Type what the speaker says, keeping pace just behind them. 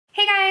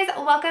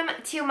welcome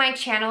to my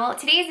channel.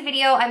 Today's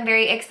video I'm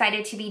very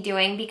excited to be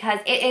doing because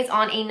it is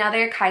on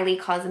another Kylie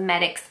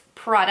Cosmetics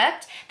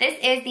product. This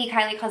is the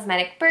Kylie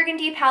Cosmetics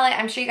Burgundy palette.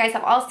 I'm sure you guys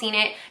have all seen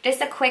it.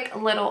 Just a quick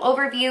little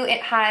overview.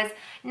 It has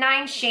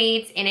 9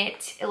 shades in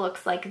it. It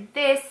looks like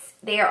this.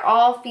 They are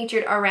all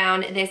featured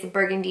around this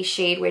burgundy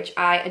shade, which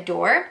I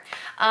adore.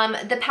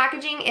 The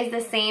packaging is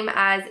the same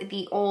as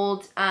the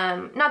old,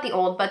 not the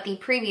old, but the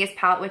previous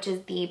palette, which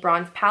is the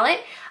bronze palette.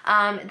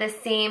 The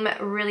same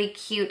really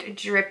cute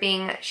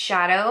dripping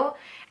shadow.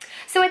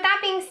 So with that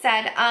being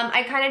said,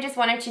 I kind of just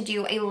wanted to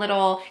do a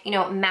little,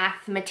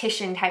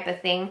 mathematician type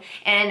of thing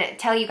and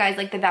tell you guys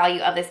like the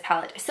value of this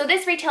palette. So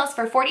this retails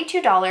for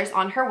 $42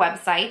 on her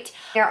website.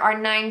 There are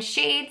 9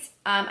 shades.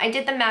 I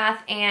did the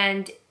math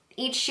and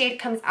each shade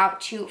comes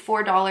out to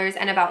 $4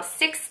 and about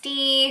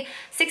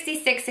 66,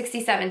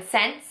 67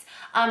 cents,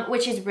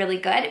 which is really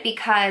good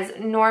because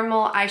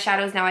normal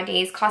eyeshadows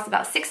nowadays cost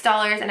about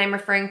 $6, and I'm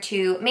referring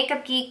to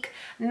Makeup Geek,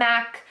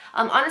 MAC,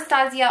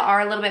 Anastasia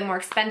are a little bit more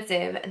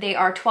expensive. They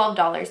are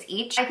 $12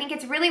 each. I think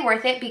it's really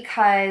worth it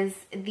because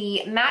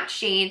the matte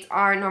shades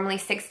are normally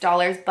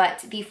 $6,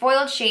 but the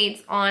foiled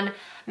shades on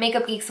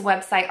Makeup Geek's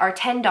website are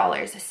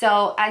 $10.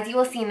 So as you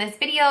will see in this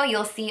video,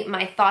 you'll see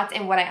my thoughts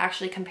and what I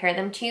actually compare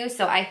them to.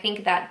 So I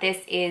think that this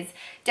is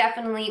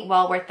definitely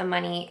well worth the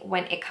money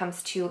when it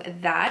comes to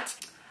that.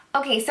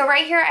 Okay, so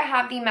right here I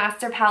have the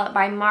Master Palette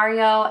by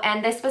Mario,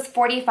 and this was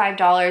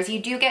 $45. You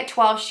do get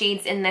 12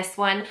 shades in this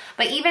one,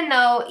 but even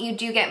though you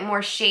do get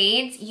more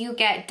shades, you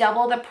get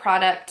double the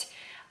product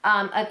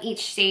of each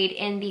shade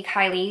in the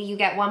Kylie. You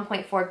get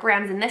 1.4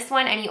 grams in this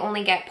one, and you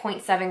only get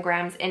 0.7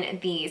 grams in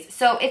these.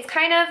 So it's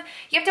kind of,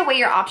 you have to weigh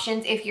your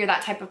options if you're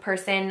that type of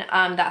person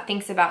that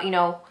thinks about,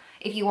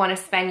 if you want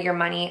to spend your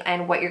money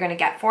and what you're going to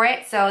get for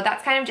it. So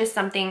that's kind of just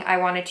something I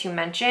wanted to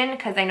mention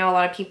because I know a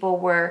lot of people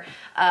were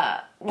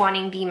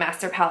wanting the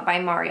Master Palette by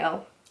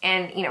Mario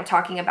and,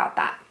 talking about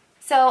that.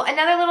 So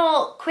another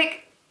little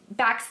quick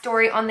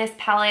backstory on this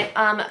palette.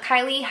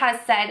 Kylie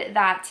has said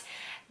that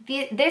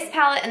this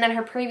palette and then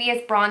her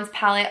previous bronze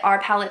palette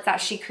are palettes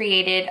that she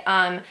created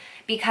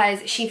because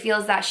she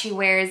feels that she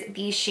wears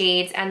these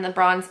shades and the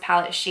bronze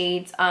palette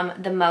shades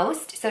the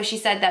most. So she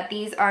said that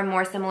these are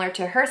more similar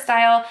to her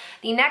style.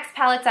 The next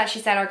palettes that she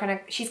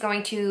said she's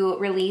going to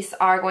release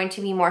are going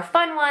to be more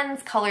fun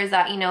ones, colors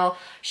that,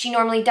 she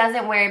normally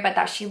doesn't wear but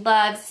that she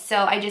loves.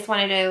 So I just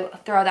wanted to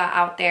throw that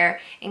out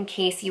there in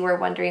case you were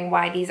wondering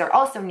why these are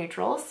also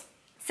neutrals.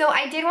 So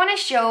I did want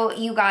to show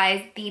you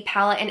guys the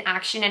palette in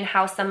action and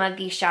how some of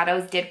these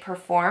shadows did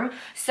perform.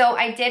 So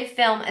I did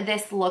film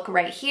this look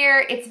right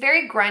here. It's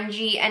very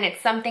grungy, and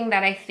it's something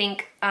that I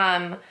think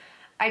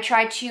I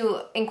tried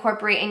to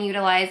incorporate and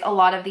utilize a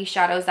lot of these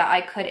shadows that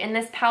I could in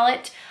this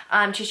palette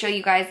to show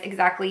you guys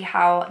exactly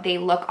how they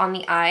look on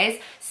the eyes.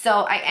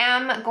 So I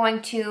am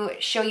going to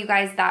show you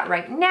guys that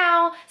right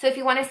now. So if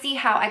you want to see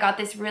how I got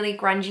this really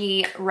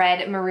grungy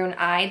red maroon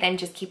eye, then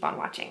just keep on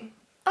watching.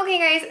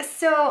 Okay guys,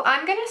 so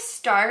I'm going to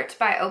start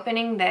by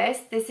opening this.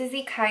 This is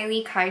the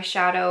Kylie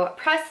Eyeshadow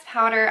Pressed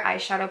Powder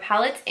Eyeshadow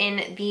Palette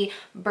in the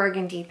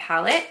Burgundy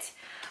palette.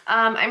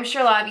 I'm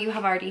sure a lot of you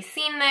have already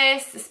seen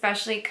this,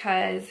 especially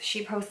because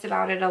she posts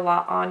about it a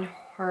lot on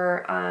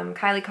her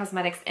Kylie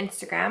Cosmetics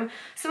Instagram.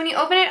 So when you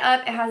open it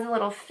up, it has a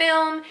little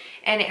film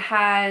and it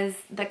has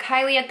the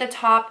Kylie at the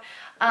top.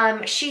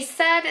 She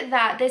said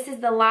that this is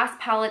the last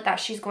palette that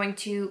she's going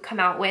to come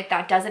out with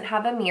that doesn't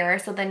have a mirror.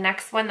 So the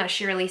next one that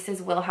she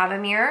releases will have a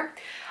mirror.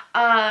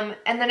 And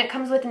then it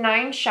comes with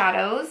 9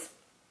 shadows.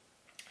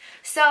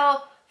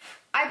 So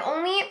I've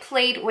only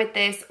played with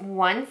this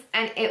once,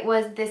 and it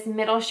was this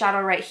middle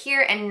shadow right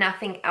here and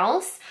nothing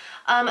else.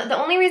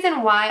 The only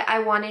reason why I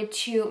wanted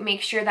to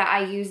make sure that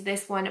I use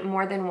this one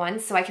more than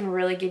once so I can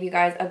really give you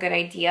guys a good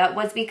idea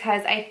was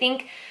because I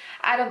think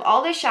out of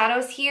all the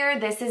shadows here,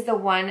 this is the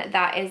one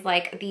that is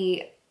like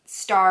the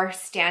star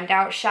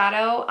standout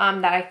shadow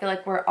that I feel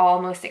like we're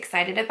all most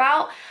excited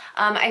about.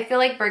 I feel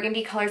like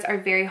burgundy colors are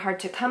very hard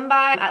to come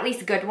by, at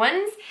least good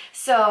ones.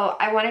 So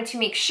I wanted to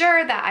make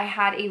sure that I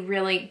had a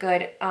really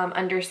good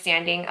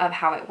understanding of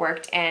how it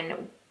worked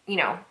and,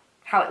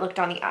 how it looked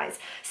on the eyes.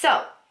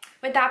 So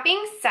with that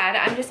being said,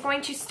 I'm just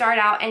going to start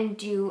out and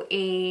do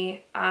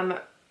a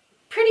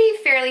pretty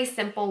fairly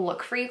simple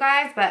look for you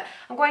guys, but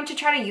I'm going to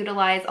try to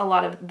utilize a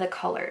lot of the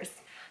colors.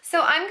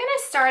 So I'm gonna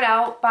start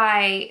out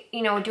by,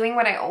 doing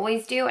what I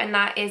always do, and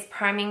that is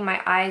priming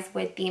my eyes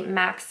with the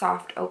MAC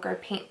Soft Ochre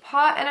Paint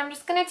Pot, and I'm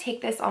just gonna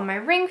take this on my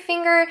ring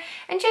finger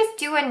and just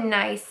do a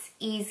nice,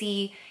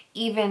 easy,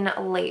 even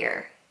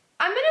layer.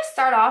 I'm gonna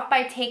start off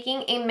by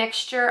taking a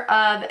mixture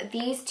of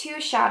these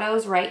 2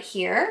 shadows right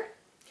here,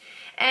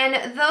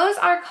 and those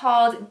are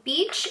called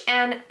Beach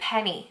and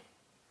Penny.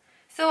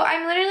 So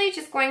I'm literally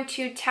just going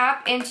to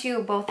tap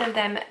into both of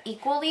them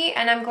equally,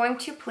 and I'm going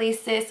to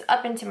place this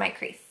up into my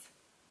crease.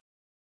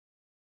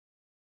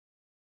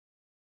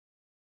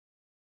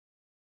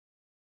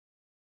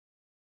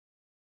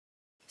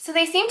 So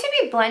they seem to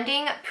be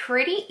blending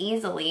pretty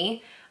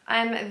easily.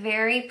 I'm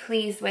very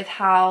pleased with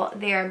how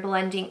they're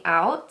blending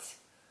out.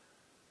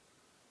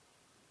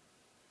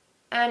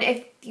 And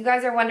if you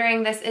guys are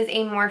wondering, this is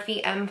a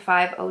Morphe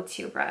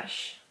M502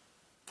 brush.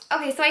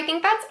 Okay, so I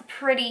think that's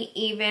pretty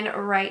even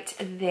right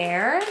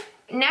there.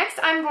 Next,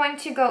 I'm going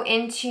to go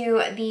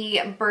into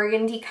the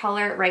burgundy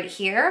color right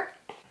here.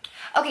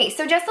 Okay,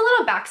 so just a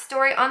little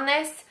backstory on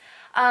this.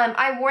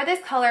 I wore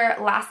this color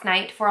last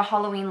night for a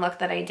Halloween look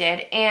that I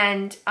did,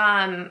 and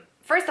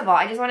first of all,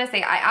 I just want to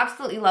say I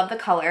absolutely love the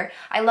color.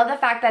 I love the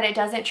fact that it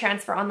doesn't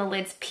transfer on the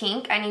lids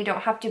pink and you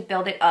don't have to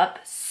build it up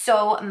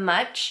so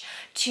much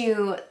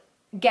to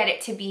get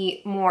it to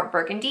be more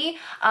burgundy.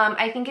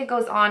 I think it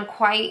goes on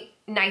quite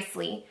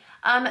nicely.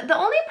 The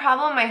only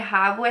problem I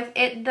have with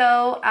it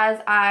though, as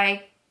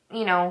I,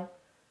 you know,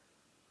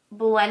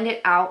 blend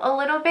it out a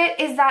little bit,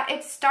 is that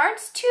it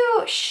starts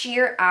to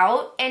sheer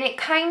out and it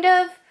kind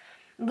of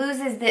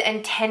loses the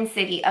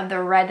intensity of the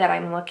red that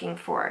I'm looking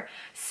for.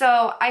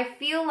 So I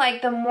feel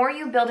like the more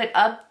you build it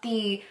up,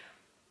 the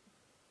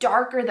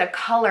darker the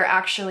color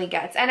actually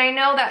gets. And I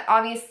know that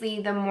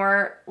obviously the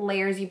more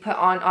layers you put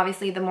on,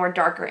 obviously the more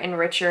darker and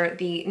richer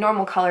the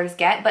normal colors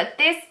get, but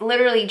this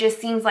literally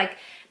just seems like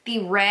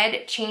the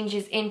red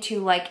changes into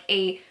like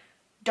a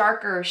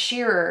darker,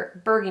 sheerer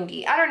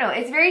burgundy. I don't know,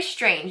 it's very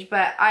strange,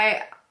 but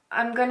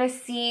I'm gonna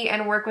see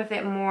and work with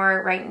it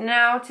more right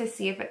now to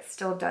see if it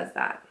still does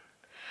that.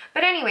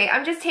 But anyway,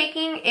 I'm just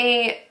taking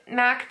a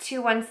MAC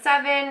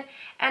 217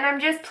 and I'm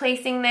just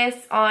placing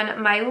this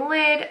on my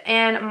lid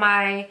and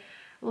my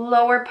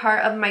lower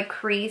part of my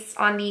crease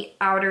on the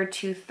outer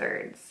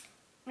 2/3.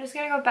 I'm just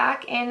gonna go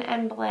back in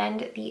and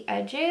blend the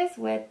edges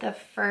with the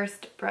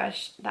first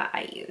brush that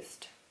I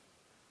used.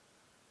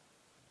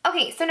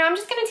 Okay, so now I'm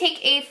just gonna take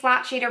a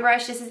flat shader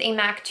brush. This is a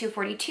MAC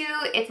 242.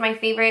 It's my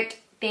favorite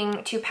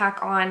thing to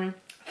pack on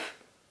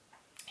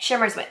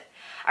shimmers with.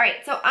 All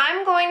right, so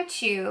I'm going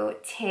to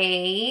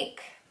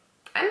take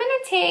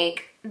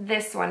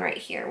this one right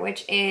here,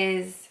 which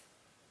is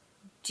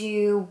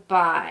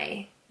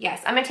Dubai.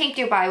 Yes, I'm gonna take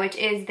Dubai, which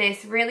is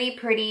this really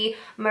pretty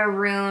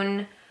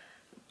maroon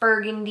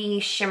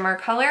burgundy shimmer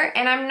color.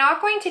 And I'm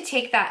not going to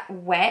take that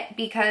wet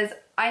because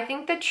I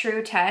think the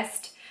true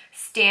test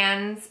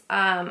stands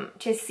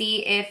to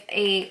see if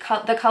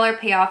the color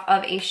payoff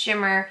of a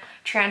shimmer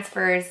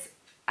transfers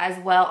as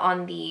well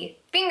on the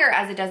finger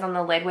as it does on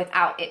the lid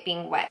without it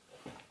being wet.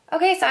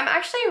 Okay, so I'm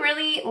actually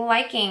really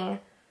liking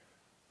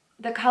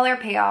the color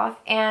payoff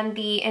and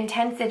the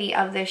intensity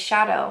of this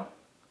shadow.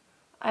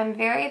 I'm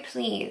very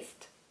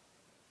pleased.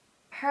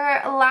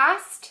 Her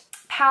last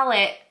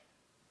palette,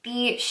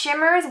 the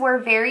shimmers were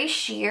very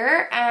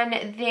sheer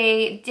and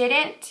they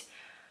didn't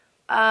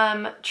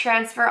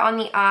transfer on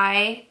the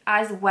eye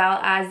as well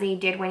as they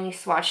did when you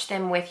swatch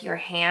them with your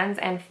hands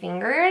and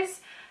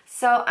fingers.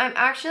 So I'm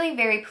actually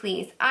very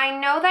pleased. I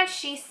know that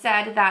she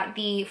said that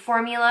the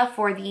formula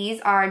for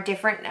these are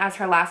different as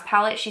her last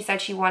palette. She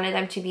said she wanted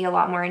them to be a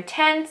lot more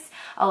intense,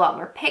 a lot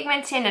more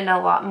pigmented, and a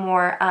lot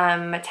more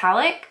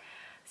metallic.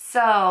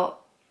 So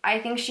I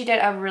think she did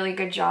a really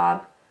good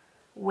job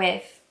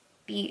with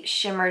the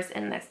shimmers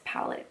in this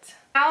palette.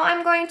 Now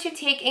I'm going to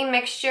take a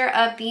mixture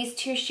of these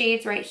two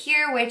shades right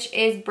here, which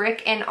is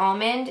Brick and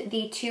Almond,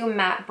 the two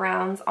matte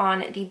browns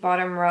on the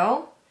bottom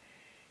row.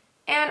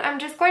 And I'm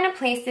just going to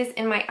place this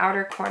in my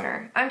outer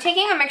corner. I'm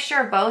taking a mixture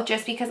of both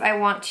just because I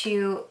want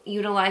to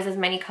utilize as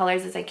many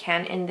colors as I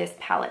can in this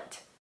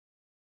palette.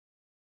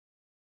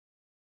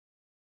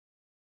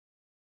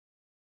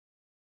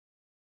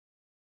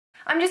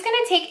 I'm just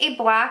going to take a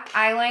black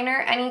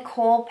eyeliner, any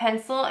kohl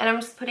pencil, and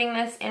I'm just putting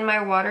this in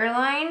my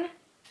waterline.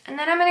 And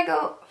then I'm going to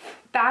go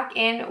back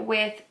in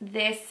with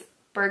this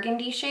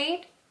burgundy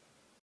shade.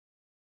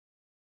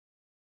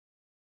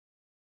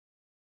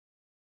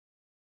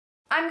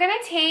 I'm going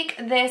to take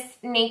this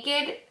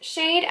Naked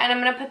shade and I'm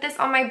going to put this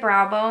on my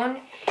brow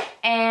bone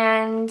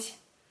and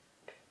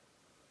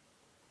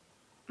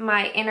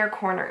my inner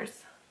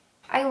corners.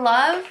 I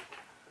love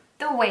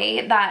the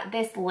way that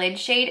this lid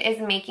shade is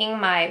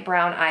making my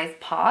brown eyes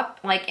pop.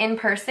 Like in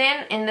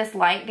person, in this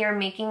light, they're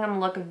making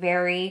them look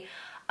very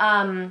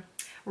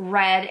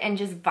red and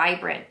just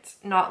vibrant,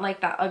 not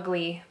like that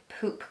ugly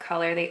poop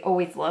color they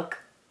always look.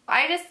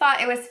 I just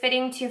thought it was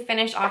fitting to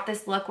finish off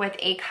this look with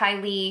a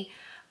Kylie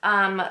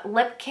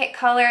lip kit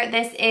color.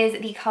 This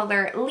is the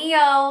color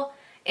Leo.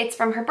 It's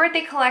from her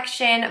birthday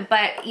collection,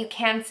 but you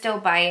can still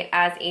buy it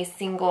as a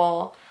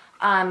single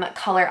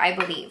color, I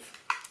believe.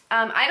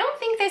 I don't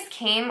think this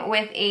came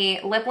with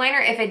a lip liner.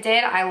 If it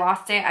did, I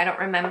lost it. I don't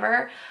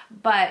remember,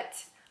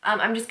 but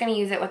I'm just going to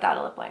use it without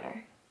a lip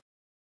liner.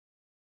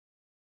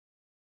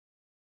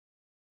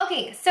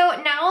 Okay, so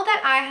now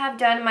that I have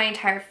done my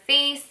entire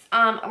face,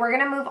 we're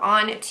gonna move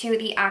on to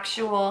the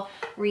actual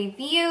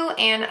review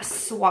and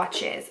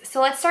swatches. So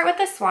let's start with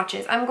the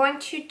swatches. I'm going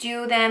to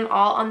do them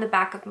all on the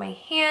back of my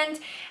hand,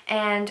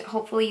 and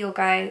hopefully you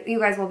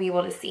guys will be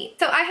able to see.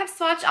 So I have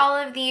swatched all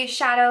of the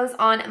shadows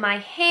on my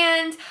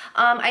hand.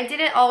 I did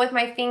it all with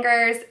my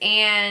fingers,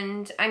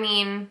 and I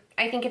mean,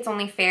 I think it's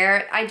only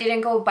fair. I didn't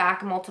go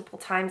back multiple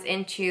times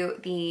into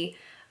the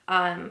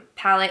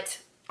palette,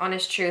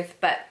 honest truth,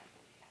 but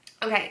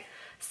okay,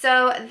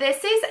 so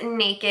this is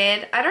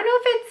Naked. I don't know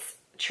if it's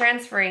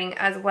transferring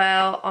as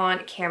well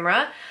on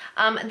camera.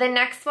 The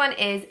next one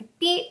is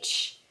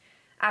Beach.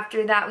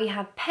 After that we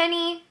have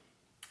Penny,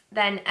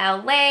 then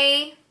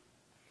LA,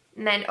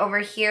 and then over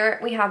here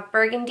we have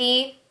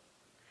Burgundy,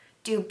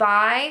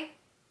 Dubai,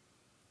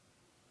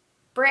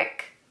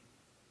 Brick.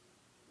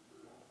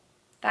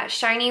 That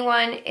shiny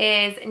one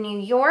is New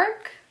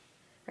York,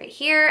 right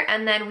here,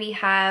 and then we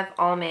have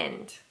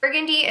Almond.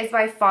 Burgundy is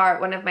by far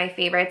one of my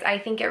favorites. I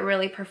think it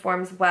really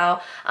performs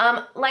well.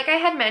 Like I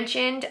had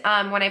mentioned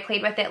when I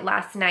played with it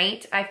last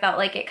night, I felt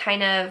like it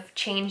kind of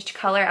changed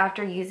color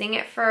after using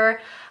it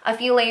for a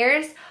few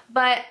layers,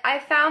 but I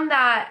found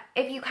that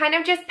if you kind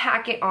of just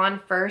pack it on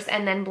first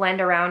and then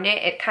blend around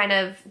it, it kind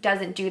of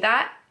doesn't do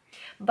that.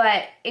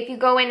 But if you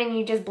go in and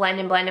you just blend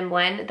and blend and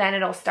blend, then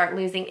it'll start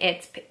losing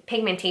its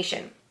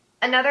pigmentation.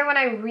 Another one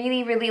I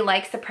really, really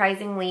like,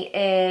 surprisingly,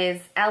 is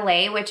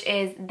LA, which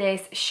is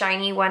this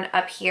shiny one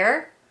up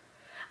here.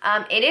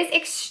 It is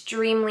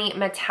extremely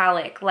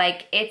metallic,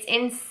 like it's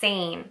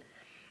insane.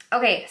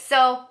 Okay,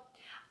 so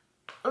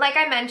like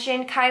I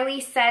mentioned,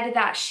 Kylie said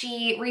that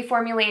she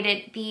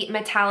reformulated the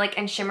metallic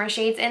and shimmer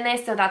shades in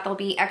this so that they'll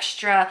be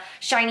extra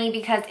shiny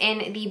because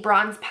in the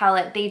bronze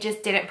palette, they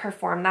just didn't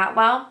perform that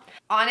well.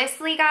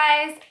 Honestly,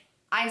 guys,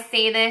 I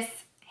say this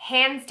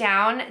hands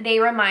down, they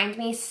remind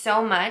me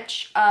so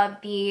much of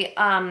the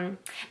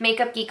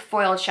Makeup Geek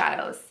foiled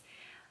shadows.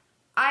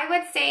 I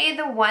would say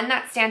the one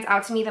that stands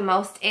out to me the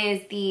most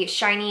is the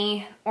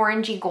shiny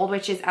orangey gold,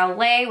 which is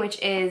LA, which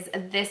is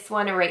this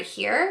one right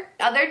here.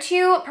 The other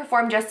two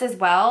perform just as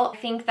well. I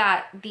think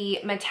that the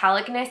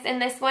metallicness in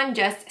this one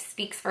just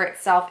speaks for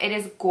itself. It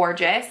is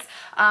gorgeous.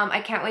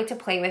 I can't wait to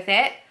play with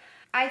it.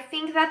 I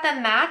think that the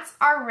mattes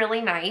are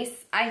really nice.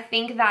 I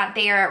think that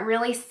they are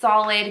really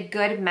solid,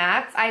 good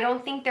mattes. I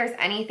don't think there's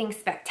anything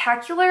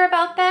spectacular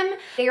about them.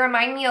 They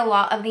remind me a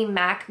lot of the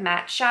MAC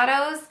matte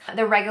shadows,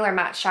 the regular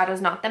matte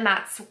shadows, not the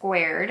matte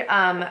squared,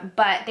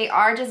 but they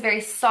are just very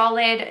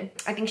solid.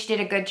 I think she did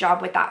a good job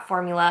with that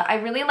formula. I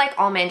really like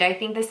Almond. I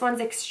think this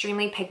one's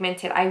extremely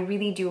pigmented. I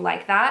really do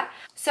like that.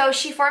 So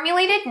she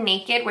formulated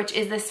Naked, which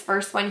is this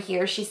first one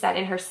here, she said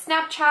in her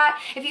Snapchat.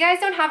 If you guys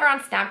don't have her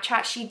on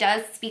Snapchat, she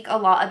does speak a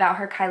lot about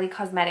her Kylie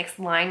Cosmetics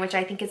line, which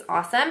I think is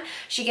awesome.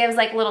 She gives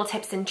like little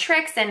tips and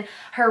tricks and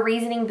her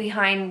reasoning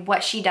behind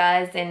what she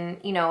does and,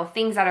 you know,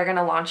 things that are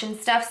gonna launch and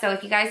stuff. So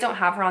if you guys don't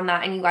have her on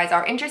that and you guys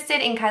are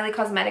interested in Kylie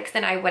Cosmetics,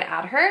 then I would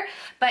add her.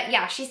 But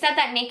yeah, she said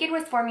that Naked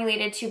was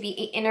formulated to be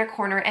an inner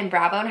corner and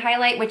brow bone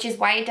highlight, which is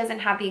why it doesn't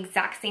have the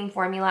exact same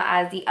formula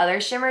as the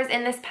other shimmers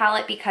in this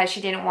palette because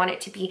she didn't want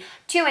it to be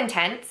too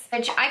intense,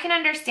 which I can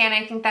understand.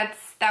 I think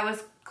that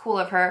was cool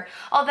of her.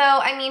 Although,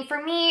 I mean,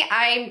 for me,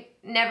 I'm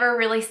never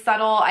really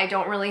subtle. I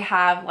don't really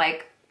have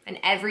like an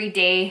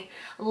everyday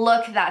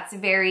look that's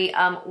very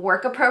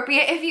work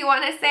appropriate, if you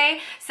want to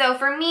say. So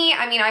for me,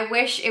 I mean, I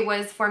wish it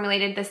was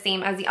formulated the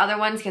same as the other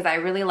ones because I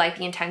really like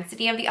the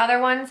intensity of the other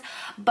ones,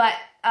 but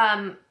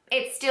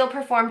it still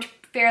performed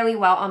fairly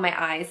well on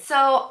my eyes.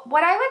 So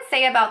what I would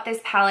say about this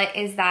palette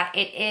is that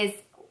it is,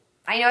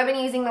 I know I've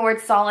been using the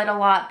word solid a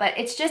lot, but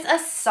it's just a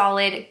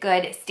solid,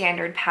 good,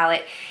 standard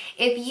palette.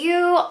 If you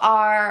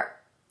are,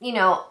 you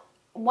know,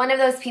 one of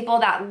those people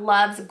that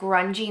loves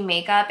grungy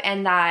makeup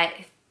and that,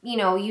 you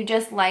know, you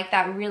just like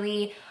that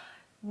really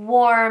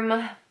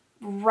warm,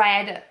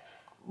 red,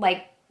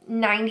 like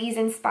 90s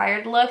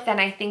inspired look, then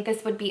I think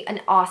this would be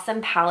an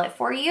awesome palette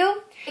for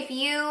you. If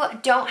you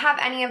don't have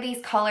any of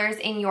these colors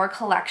in your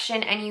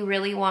collection and you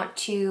really want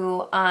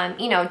to,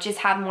 you know, just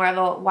have more of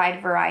a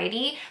wide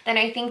variety, then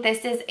I think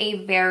this is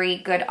a very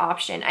good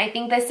option. I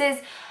think this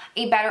is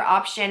a better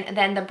option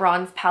than the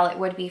bronze palette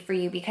would be for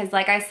you because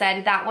like I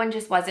said, that one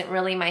just wasn't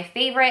really my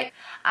favorite.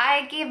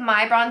 I gave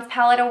my bronze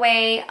palette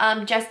away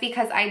just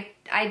because I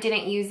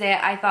didn't use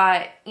it. I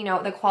thought, you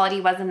know, the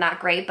quality wasn't that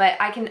great, but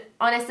I can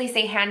honestly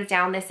say hands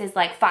down this is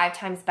like 5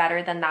 times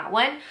better than that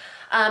one.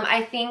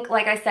 I think,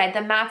 like I said, the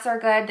mattes are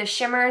good. The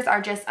shimmers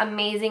are just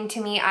amazing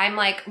to me. I'm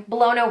like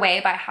blown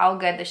away by how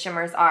good the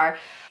shimmers are.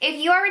 If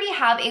you already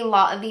have a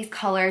lot of these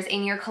colors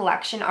in your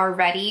collection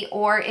already,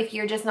 or if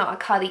you're just not a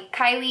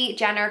Kylie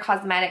Jenner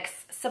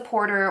Cosmetics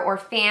supporter or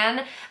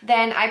fan,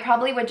 then I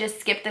probably would just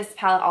skip this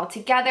palette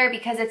altogether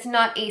because it's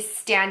not a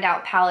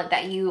standout palette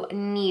that you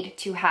need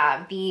to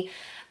have. The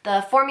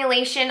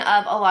formulation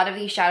of a lot of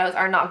these shadows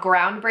are not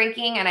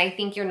groundbreaking, and I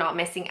think you're not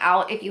missing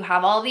out if you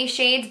have all of these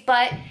shades,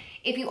 but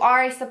if you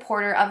are a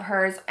supporter of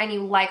hers and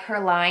you like her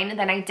line,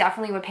 then I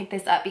definitely would pick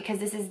this up because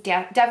this is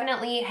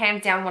definitely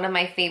hands down one of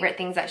my favorite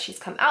things that she's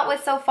come out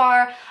with so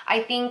far.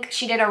 I think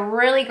she did a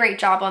really great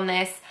job on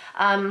this.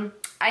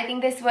 I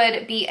think this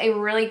would be a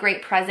really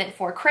great present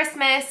for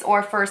Christmas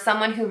or for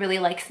someone who really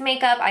likes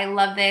makeup. I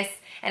love this,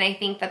 and I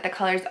think that the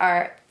colors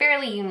are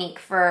fairly unique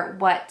for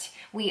what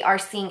we are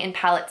seeing in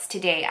palettes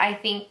today. I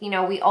think, you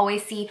know, we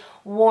always see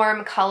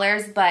warm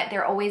colors, but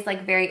they're always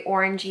like very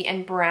orangey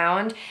and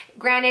brown.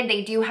 Granted,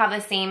 they do have the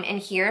same in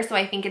here, so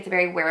I think it's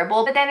very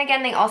wearable. But then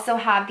again, they also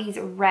have these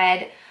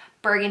red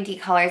burgundy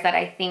colors that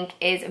I think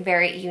is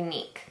very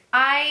unique.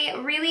 I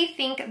really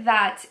think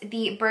that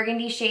the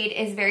Burgundy shade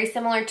is very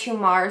similar to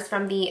Mars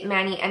from the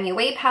Manny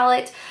MUA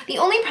palette. The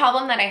only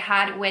problem that I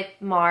had with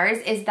Mars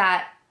is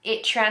that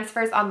it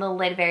transfers on the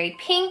lid very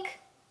pink.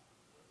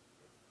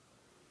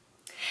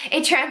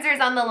 It transfers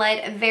on the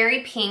lid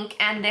very pink,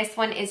 and this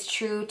one is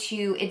true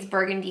to its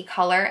burgundy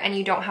color, and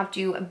you don't have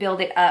to build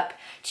it up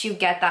to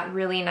get that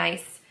really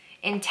nice,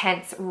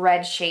 intense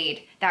red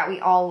shade that we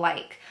all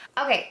like.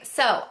 Okay,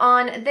 so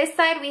on this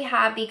side we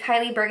have the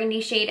Kylie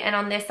Burgundy shade, and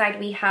on this side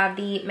we have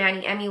the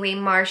Manny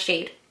MUA Mars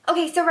shade.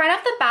 Okay, so right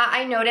off the bat,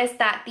 I noticed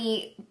that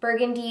the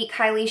Burgundy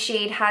Kylie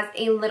shade has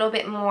a little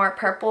bit more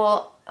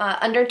purple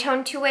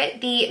undertone to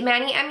it. The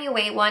Manny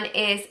MUA one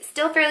is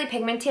still fairly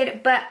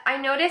pigmented, but I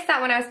noticed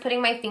that when I was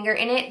putting my finger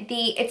in it,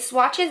 it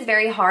swatches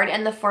very hard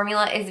and the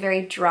formula is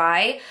very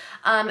dry.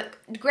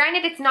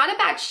 Granted, it's not a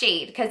bad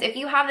shade, because if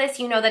you have this,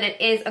 you know that it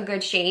is a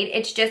good shade.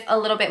 It's just a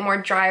little bit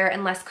more drier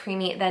and less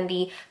creamy than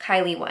the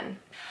Kylie one.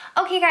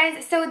 Okay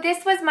guys, so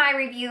this was my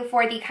review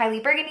for the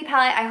Kylie Burgundy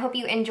palette. I hope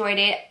you enjoyed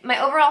it.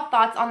 My overall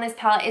thoughts on this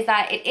palette is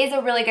that it is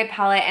a really good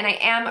palette, and I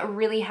am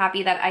really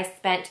happy that I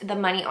spent the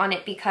money on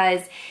it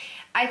because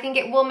I think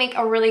it will make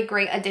a really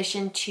great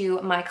addition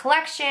to my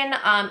collection.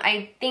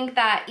 I think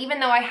that even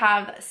though I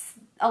have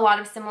a lot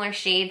of similar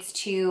shades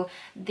to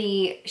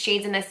the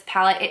shades in this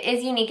palette, it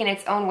is unique in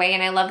its own way,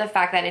 and I love the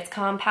fact that it's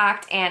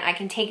compact and I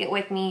can take it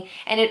with me,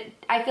 and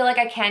I feel like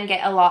I can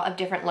get a lot of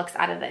different looks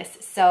out of this.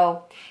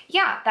 So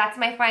yeah, that's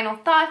my final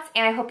thoughts,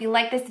 and I hope you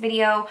like this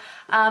video.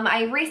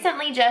 I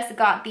recently just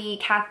got the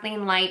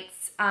Kathleen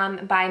Lights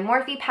by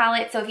Morphe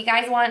palette, so if you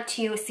guys want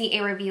to see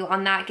a review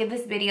on that, give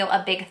this video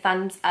a big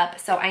thumbs up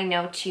so I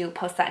know to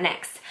post that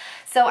next.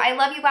 So I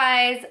love you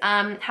guys.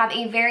 Have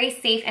a very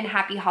safe and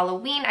happy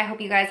Halloween. I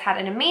hope you guys had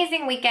an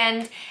amazing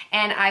weekend,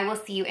 and I will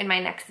see you in my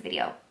next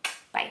video.